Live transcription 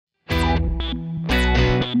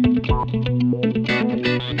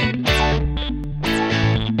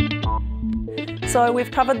So we've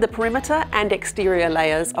covered the perimeter and exterior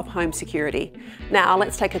layers of home security. Now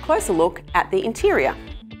let's take a closer look at the interior.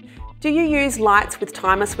 Do you use lights with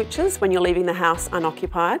timer switches when you're leaving the house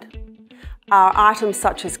unoccupied? Are items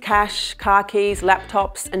such as cash, car keys,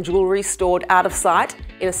 laptops and jewellery stored out of sight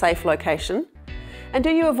in a safe location? And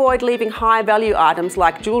do you avoid leaving high value items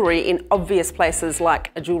like jewellery in obvious places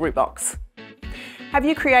like a jewellery box? Have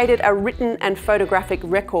you created a written and photographic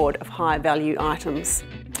record of high value items?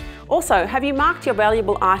 Also, have you marked your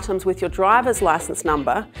valuable items with your driver's licence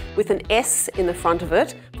number with an S in the front of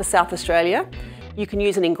it for South Australia? You can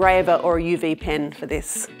use an engraver or a UV pen for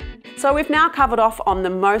this. So we've now covered off on the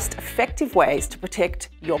most effective ways to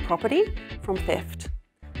protect your property from theft.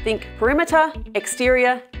 Think perimeter,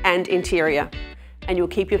 exterior and interior, and you'll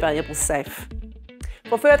keep your valuables safe.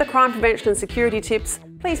 For further crime prevention and security tips,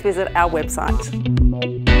 please visit our website.